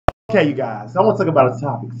Okay, you guys, I want to talk about a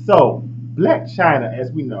topic. So, Blac Chyna, as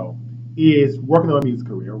we know, is working on a music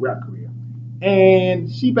career, a rap career. And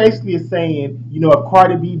she basically is saying, if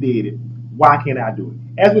Cardi B did it, why can't I do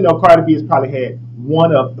it? As we know, Cardi B has probably had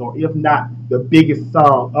one of, or if not the biggest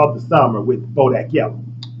song of the summer with Bodak Yellow.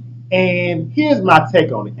 And here's my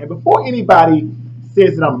take on it. And before anybody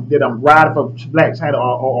says that I'm riding for Blac Chyna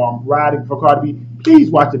or I'm riding for Cardi B, please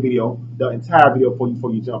watch the video, the entire video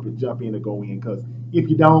before you jump in or go in. Because if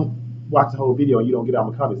you don't watch the whole video and you don't get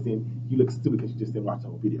all my comments, then you look stupid because you just didn't watch the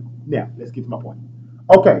whole video. Now, let's get to my point.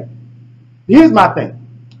 Okay, here's my thing.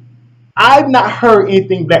 I've not heard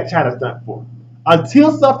anything Blac Chyna's done before.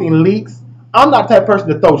 Until something leaks, I'm not the type of person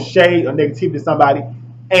to throw shade or negativity to somebody.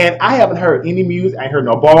 And I haven't heard any music. I ain't heard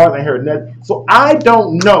no bars. I ain't heard nothing. So I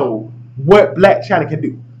don't know what Blac Chyna can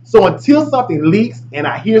do. So until something leaks and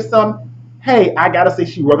I hear something, hey, I gotta say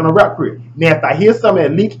she's working on a rap career. Now, if I hear something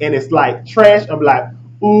that leak and it's like trash, I'm like,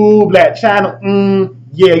 ooh, Blac Chyna,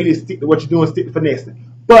 yeah, you just stick to what you're doing, stick to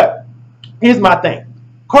finessing. But here's my thing.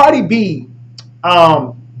 Cardi B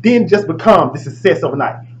didn't just become the success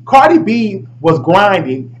overnight. Cardi B was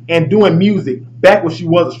grinding and doing music back when she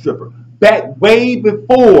was a stripper. Back way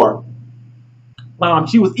before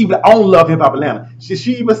she was even on Love Hip Hop Atlanta.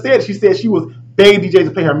 She even said she was begging DJs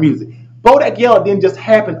to play her music. Bodak Yellow didn't just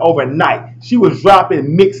happen overnight. She was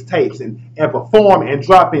dropping mixtapes and performing and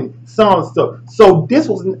dropping songs and stuff. So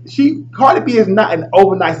Cardi B is not an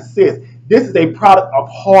overnight success. This is a product of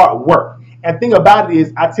hard work. And the thing about it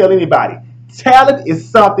is, I tell anybody, talent is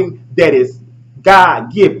something that is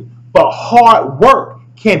God-given, but hard work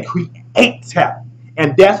can create talent.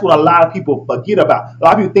 And that's what a lot of people forget about. A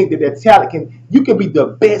lot of people think that their talent you can be the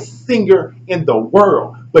best singer in the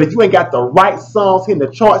world, but if you ain't got the right songs hitting the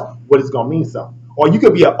charts, what is going to mean something? Or you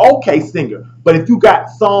could be an okay singer, but if you got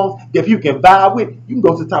songs that you can vibe with, you can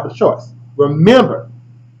go to the top of the charts. Remember,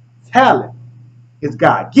 talent is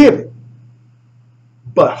God-given,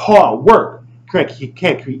 but hard work can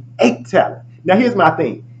create talent. Now, here's my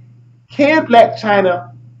thing. Can Blac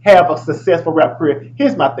Chyna have a successful rap career?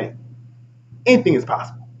 Here's my thing. Anything is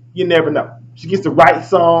possible. You never know. She gets the right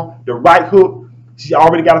song, the right hook. She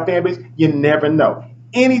already got a fan base. You never know.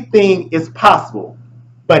 Anything is possible,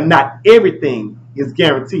 but not everything is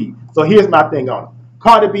guaranteed. So here's my thing on it.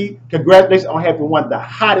 Cardi B, congratulations on having one of the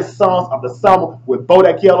hottest songs of the summer with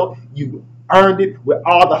Bodak Yellow. You earned it with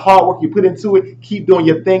all the hard work you put into it. Keep doing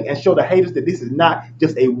your thing and show the haters that this is not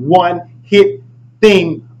just a one-hit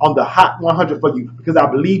thing on the Hot 100 for you, because I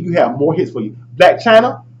believe you have more hits for you. Blac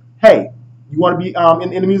Chyna, hey, you want to be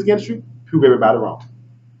in the music industry? Prove everybody wrong.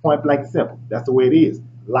 Point blank and simple. That's the way it is.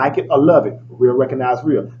 Like it or love it. Real recognize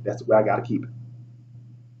real. That's the way I got to keep it.